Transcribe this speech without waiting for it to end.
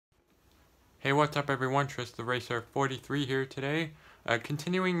Hey, what's up everyone? Trist the Racer 43 here today.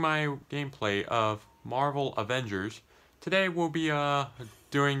 Continuing my gameplay of Marvel Avengers. Today we'll be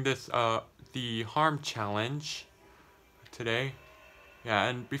doing this the harm challenge today. Yeah,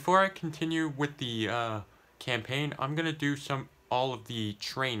 and before I continue with the campaign, I'm gonna do all of the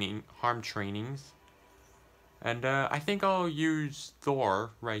harm trainings. And I think I'll use Thor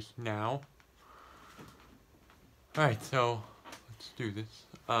right now. Alright, so let's do this.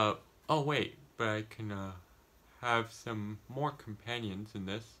 Oh wait, but I can have some more companions in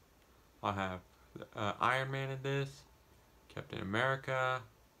this. I'll have Iron Man in this, Captain America,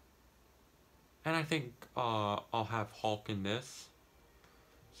 and I think I'll have Hulk in this.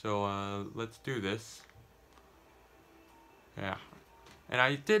 So let's do this. Yeah, and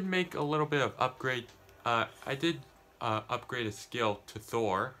I did make a little bit of upgrade. I did upgrade a skill to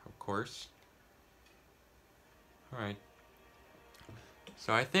Thor, of course. Alright.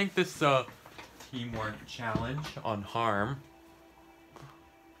 So I think this teamwork challenge on harm,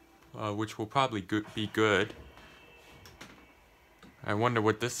 which will probably be good. I wonder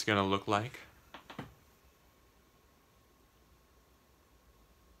what this is gonna look like.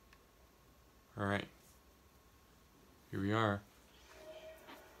 Alright. Here we are.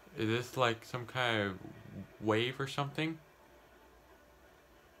 Is this like some kind of wave or something?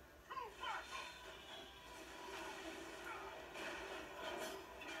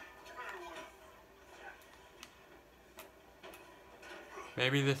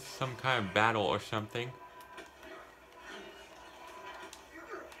 Maybe this is some kind of battle or something.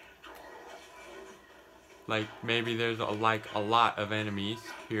 Like maybe there's a lot of enemies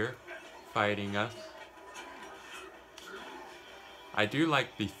here fighting us. I do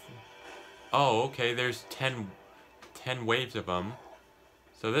like the... Oh, okay, there's 10 waves of them.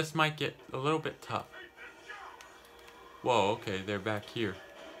 So this might get a little bit tough. Whoa, okay, they're back here.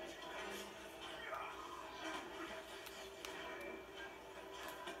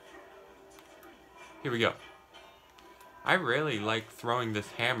 Here we go. I really like throwing this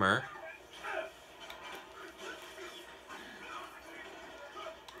hammer.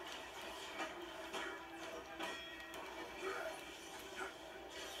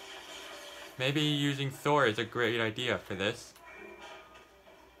 Maybe using Thor is a great idea for this.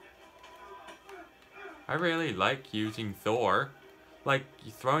 I really like using Thor. Like,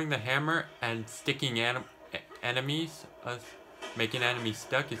 throwing the hammer and sticking enemies, making enemies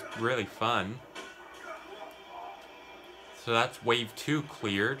stuck is really fun. So that's wave 2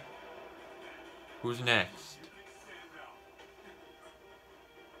 cleared. Who's next?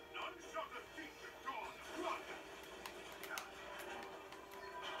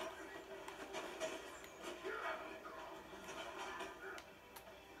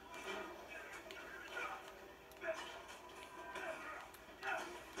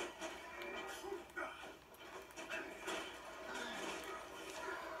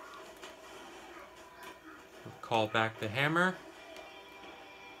 Call back the hammer.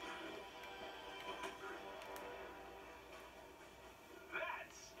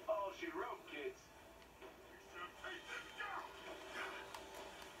 That's all she wrote, kids.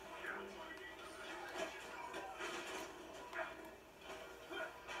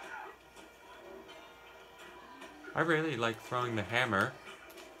 I really like throwing the hammer.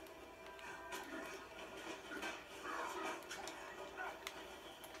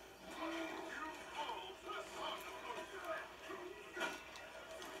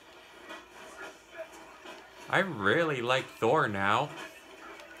 I really like Thor now.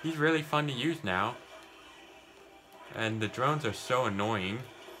 He's really fun to use now. And the drones are so annoying.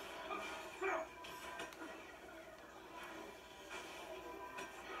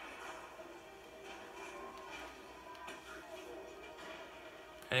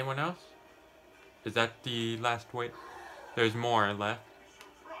 Anyone else? Is that the last wave? There's more left.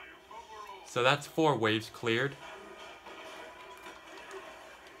 So that's 4 waves cleared.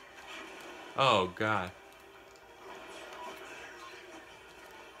 Oh god.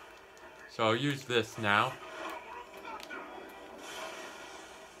 So I'll use this now.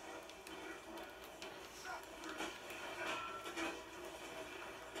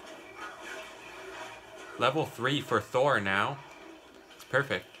 Level 3 for Thor now. It's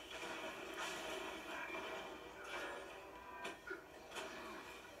perfect.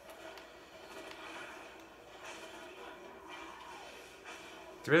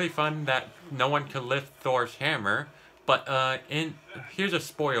 It's really fun that no one can lift Thor's hammer, but here's a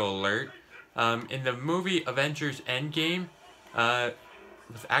spoiler alert. In the movie Avengers Endgame,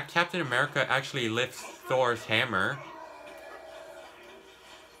 Captain America actually lifts Thor's hammer.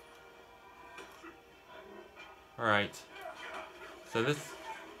 Alright. So this...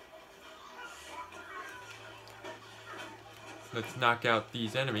 Let's knock out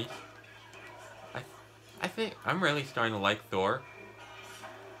these enemies. I, I think I'm really starting to like Thor.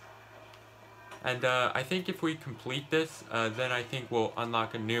 And I think if we complete this, then I think we'll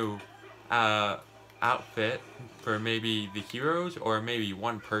unlock a new uh, outfit for maybe the heroes or maybe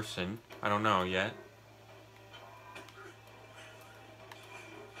one person. I don't know yet.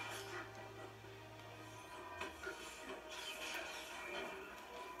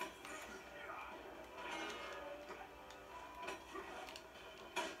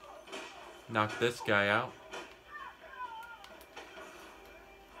 Knock this guy out.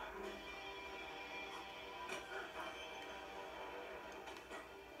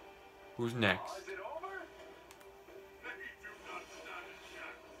 Who's next? Is it over? They do not stand a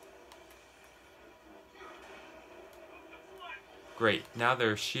chance. Great. Now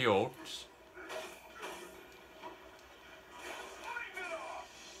there's shields.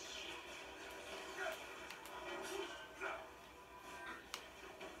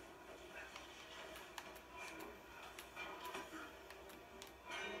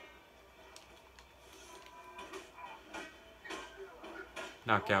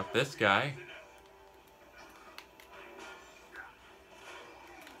 Knock out this guy.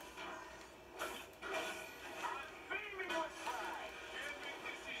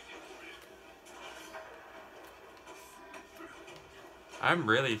 I'm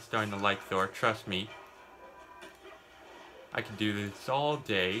really starting to like Thor, trust me. I can do this all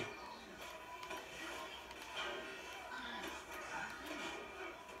day.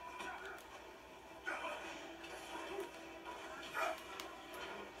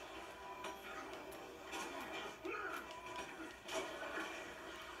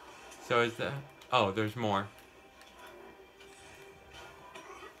 So is that... Oh, there's more.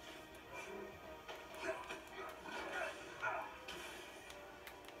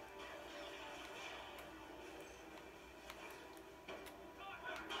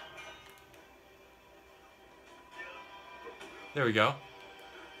 There we go.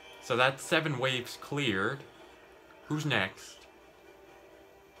 So that's 7 waves cleared. Who's next?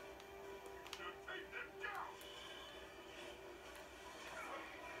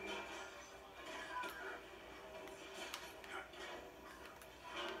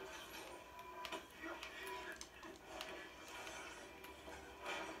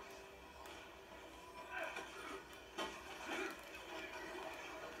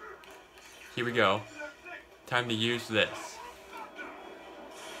 Here we go. Time to use this.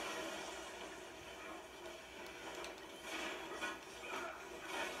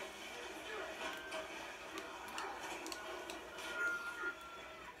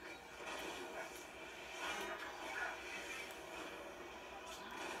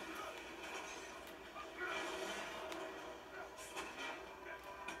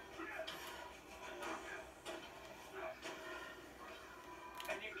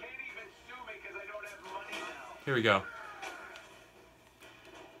 Here we go.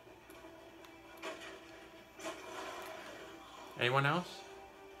 Anyone else?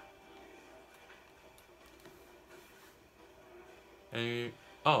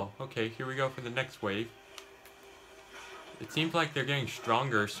 Oh, okay, here we go for the next wave. It seems like they're getting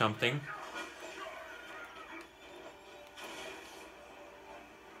stronger or something.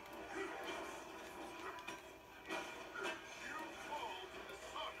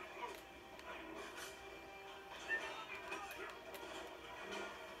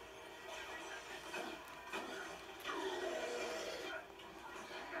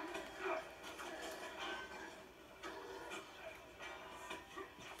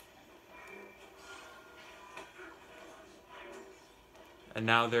 And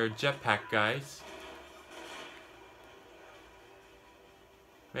now they're jetpack guys.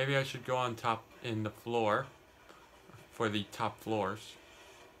 Maybe I should go on top in the floor for the top floors.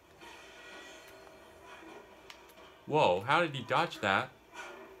 Whoa, how did he dodge that?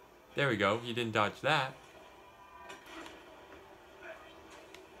 There we go, he didn't dodge that.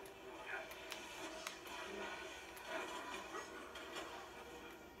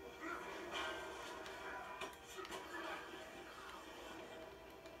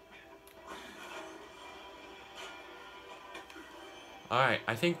 Alright,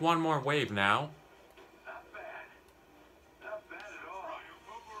 I think one more wave now. Not bad. Not bad at all.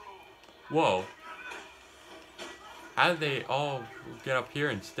 Whoa. How did they all get up here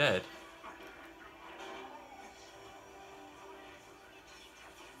instead?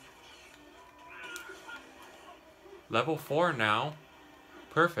 Level 4 now.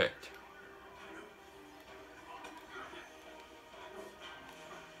 Perfect.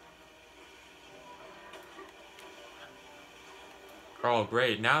 Oh,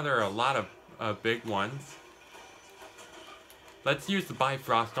 great. Now there are a lot of big ones. Let's use the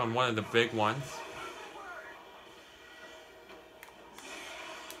Bifrost on one of the big ones.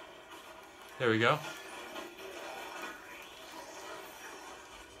 There we go.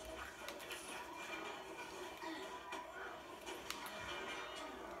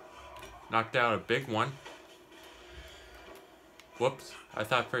 Knocked out a big one. Whoops. I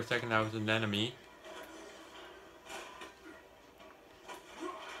thought for a second that was an enemy.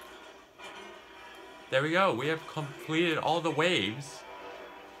 There we go. We have completed all the waves.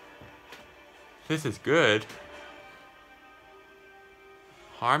 This is good.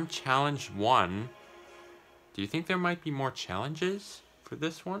 Harm Challenge 1. Do you think there might be more challenges for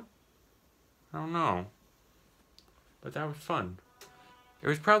this one? I don't know. But that was fun. It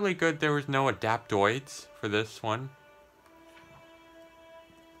was probably good there was no adaptoids for this one.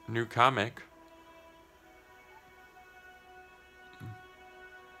 New comic.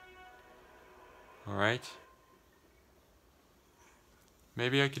 Alright.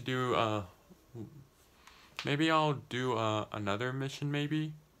 Maybe I could do, maybe I'll do, another mission,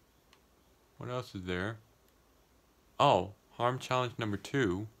 maybe? What else is there? Oh, Harm Challenge number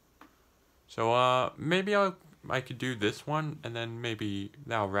 2. So, maybe I could do this one, and then maybe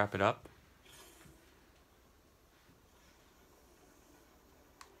that'll wrap it up.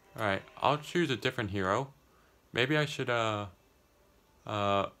 Alright, I'll choose a different hero. Maybe I should,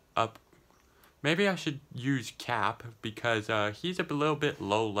 maybe I should use Cap, because, he's a little bit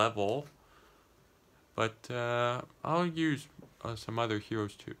low level. But, I'll use, some other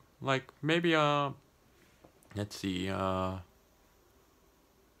heroes too. Like, maybe, let's see, I'll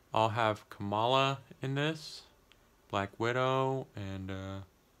have Kamala in this. Black Widow, and,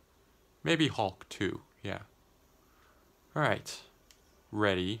 maybe Hulk too, yeah. Alright.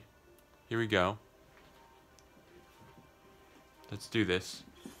 Ready. Here we go. Let's do this.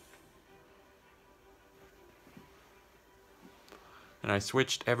 And I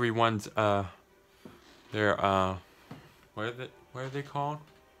switched everyone's, their, what are they called?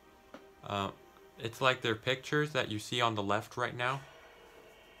 It's like their pictures that you see on the left right now.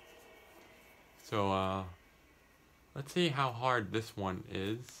 So, let's see how hard this one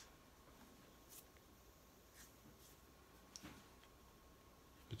is.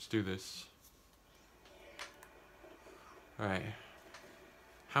 Let's do this. Alright.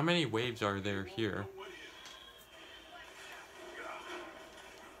 How many waves are there here?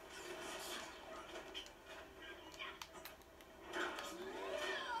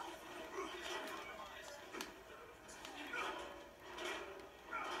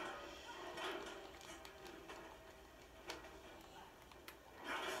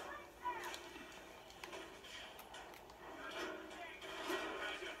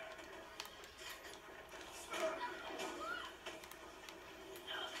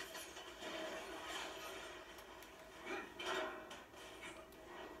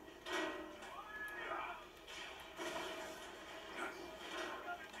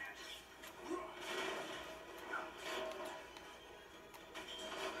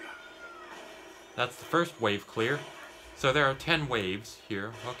 That's the first wave clear. So there are 10 waves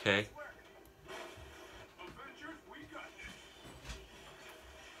here. Okay.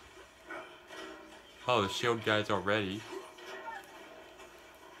 Oh, the shield guy's already.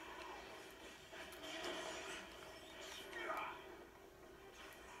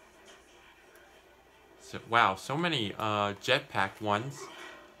 So, wow, so many jetpack ones.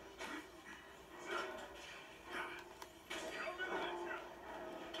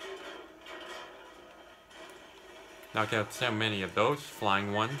 Knocked out so many of those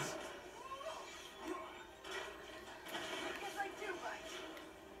flying ones.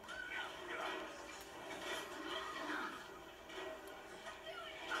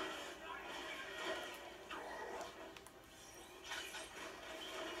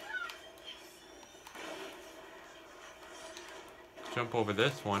 Jump over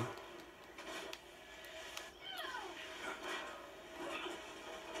this one.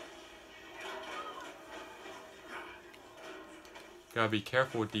 Gotta be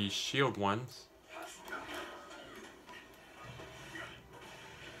careful with these shield ones.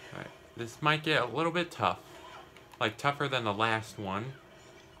 Alright, this might get a little bit tough. Like, tougher than the last one.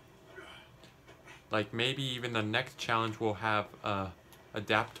 Like, maybe even the next challenge will have,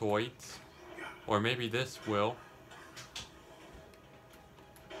 adaptoids. Or maybe this will.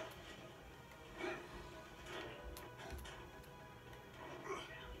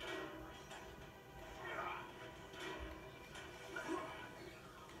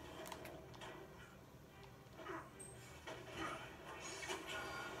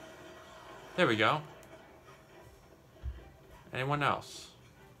 There we go. Anyone else?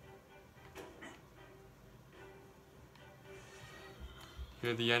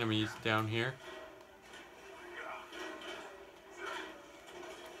 Here are the enemies down here.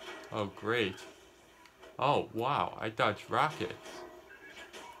 Oh, great. Oh, wow. I dodged rockets.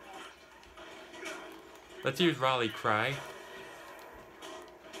 Let's use Raleigh Cry.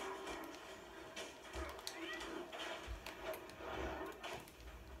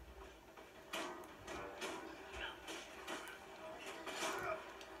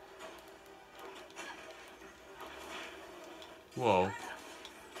 Whoa.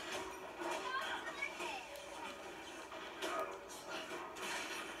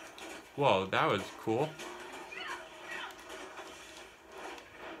 Whoa, that was cool.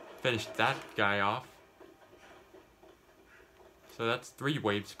 Finished that guy off. So that's 3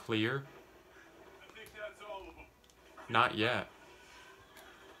 waves clear. I think that's all of them. Not yet.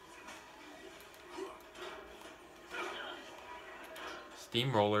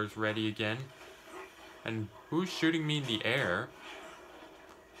 Steamroller's ready again. And who's shooting me in the air?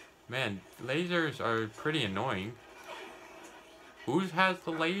 Man, lasers are pretty annoying. Who has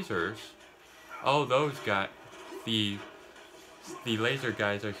the lasers? Oh, those got the laser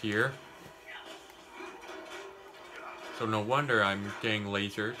guys are here. So no wonder I'm getting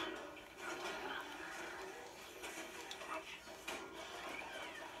lasers.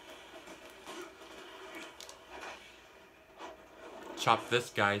 Chop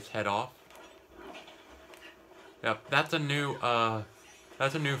this guy's head off. Yep, that's a new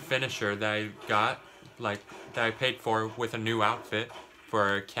finisher that I got, like, that I paid for with a new outfit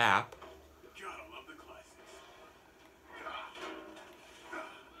for a cap. Gotta love the classics.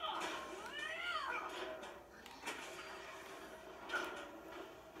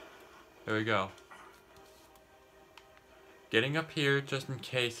 There we go. Getting up here just in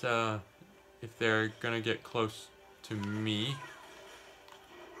case, if they're gonna get close to me.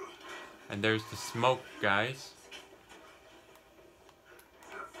 And there's the smoke, guys.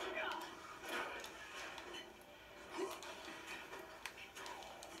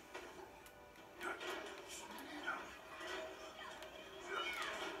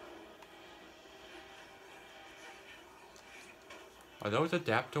 Are those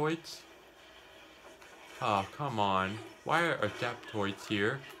adaptoids? Oh, come on. Why are adaptoids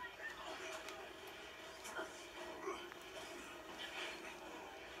here?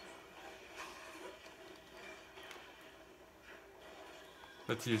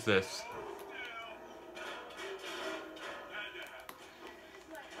 Let's use this.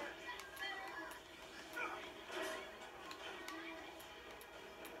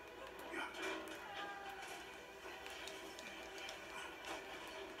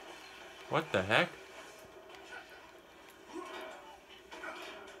 What the heck?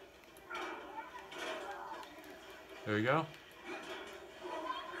 There we go.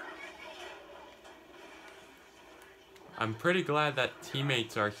 I'm pretty glad that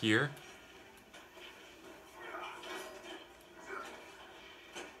teammates are here.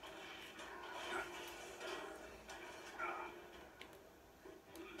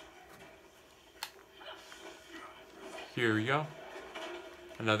 Here we go.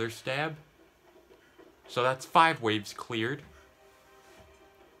 Another stab. So that's 5 waves cleared.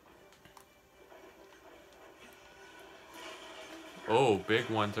 Oh, big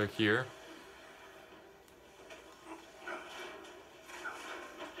ones are here.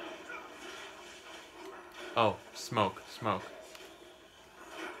 Oh, smoke, smoke.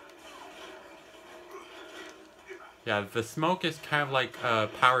 Yeah, the smoke is kind of like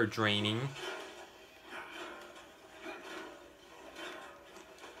power draining.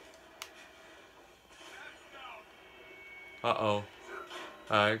 Uh-oh.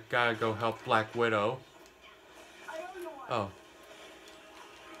 Gotta go help Black Widow. Oh.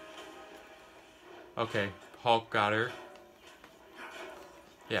 Okay, Hulk got her.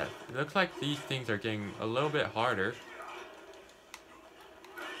 Yeah, it looks like these things are getting a little bit harder.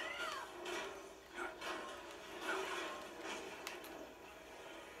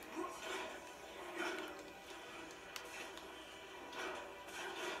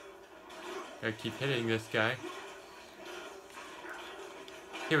 Gotta keep hitting this guy.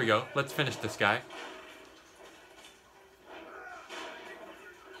 Here we go. Let's finish this guy.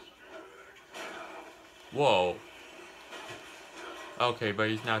 Whoa. Okay, but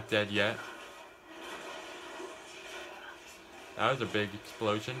he's not dead yet. That was a big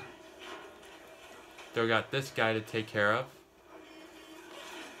explosion. Still got this guy to take care of.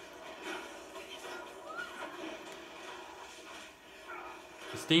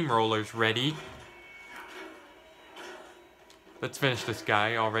 The steamroller's ready. Let's finish this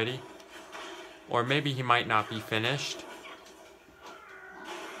guy already. Or maybe he might not be finished.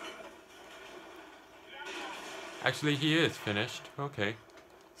 Actually, he is finished. Okay,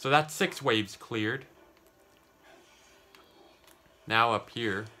 So that's 6 waves cleared. Now up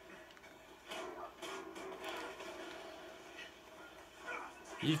here.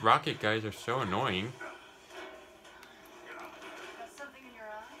 These rocket guys are so annoying. Got something in your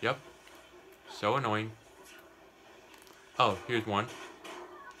eye? Yep. So annoying. Oh, here's one.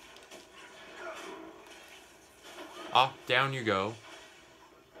 Off, down you go.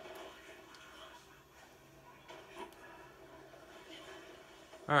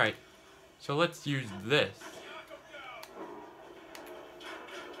 Alright. So let's use this.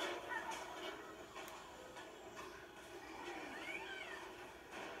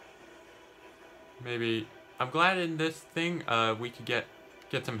 Maybe... I'm glad in this thing, we could get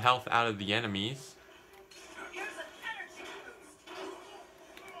some health out of the enemies. Here's an energy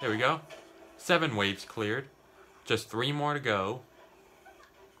boost. There we go. 7 waves cleared. Just 3 more to go.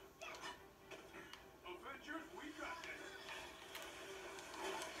 Avengers, we got this.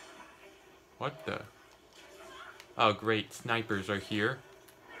 What the? Oh great, snipers are here.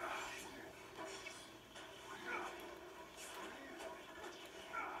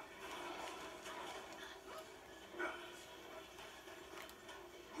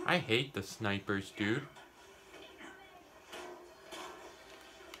 I hate the snipers, dude.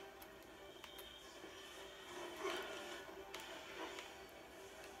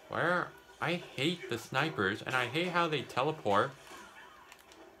 Where? I hate the snipers, and I hate how they teleport.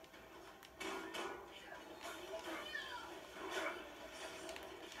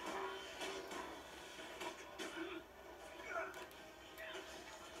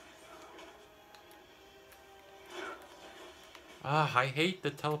 Ah, I hate the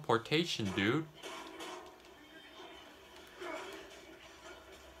teleportation, dude.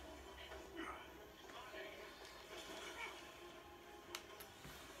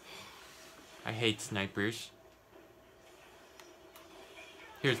 I hate snipers.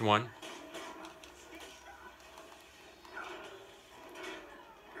 Here's one.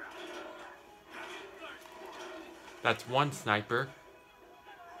 That's one sniper.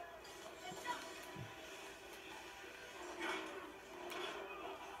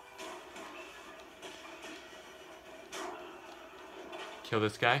 Kill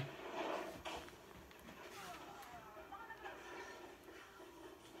this guy.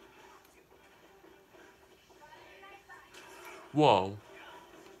 Whoa.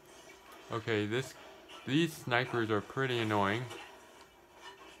 Okay, these snipers are pretty annoying.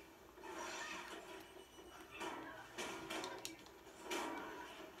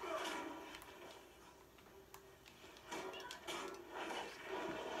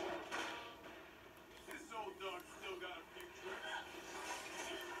 This old dog still got a few tricks.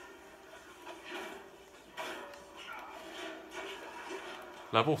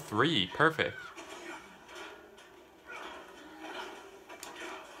 Level 3, perfect.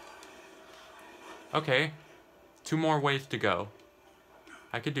 Okay, 2 more ways to go.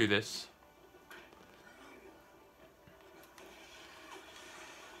 I could do this.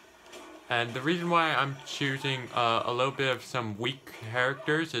 And the reason why I'm choosing a little bit of some weak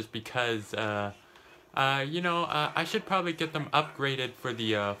characters is because, I should probably get them upgraded for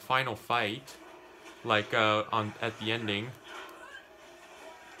the final fight, like at the ending.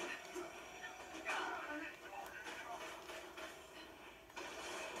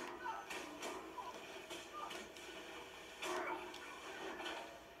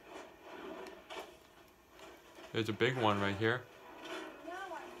 There's a big one right here. Now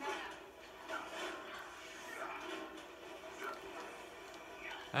I'm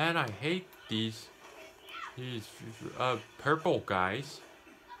mad. And I hate these purple guys.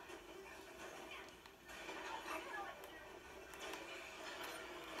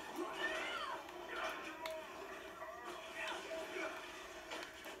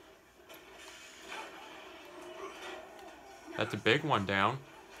 That's a big one down.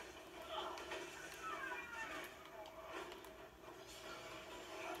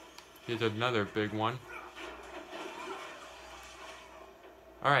 Here's another big one.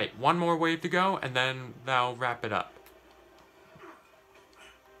 Alright, 1 more wave to go, and then that'll wrap it up.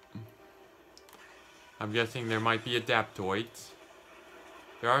 I'm guessing there might be adaptoids.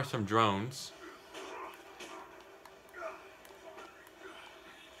 There are some drones.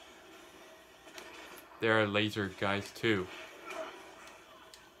 There are laser guys too.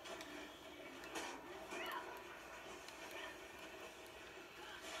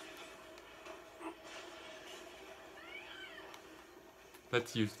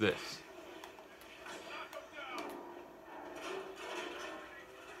 Let's use this.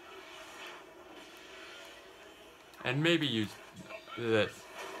 And maybe use this.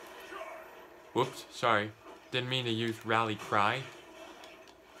 Whoops, sorry. Didn't mean to use Rally Cry.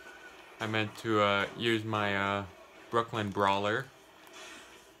 I meant to use my Brooklyn Brawler.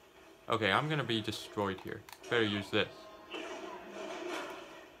 Okay, I'm gonna be destroyed here. Better use this.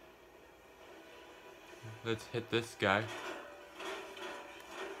 Let's hit this guy.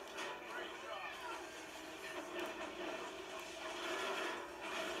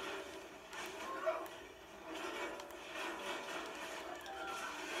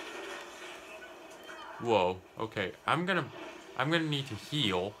 Whoa, okay. I'm gonna need to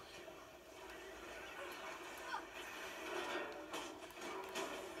heal.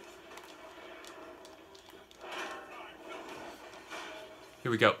 Here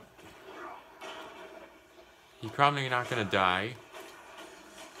we go. He's probably not gonna die.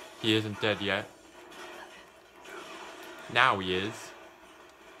 He isn't dead yet. Now he is.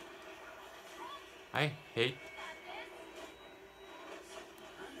 I hate...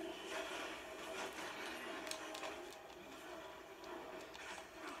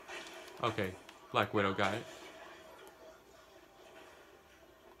 Okay, Black Widow got it.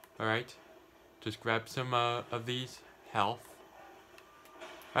 Alright, just grab some of these health.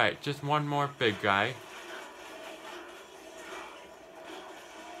 Alright, just one more big guy.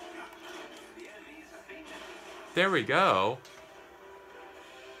 There we go.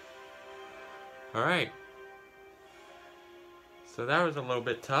 Alright. So that was a little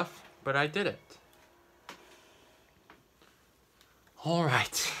bit tough, but I did it.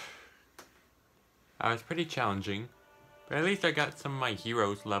 Alright. That was pretty challenging, but at least I got some of my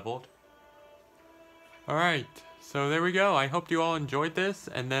heroes leveled. Alright, so there we go. I hope you all enjoyed this,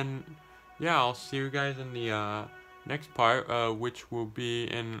 and then, yeah, I'll see you guys in the next part, which will be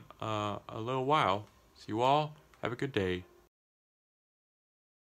in a little while. See you all. Have a good day.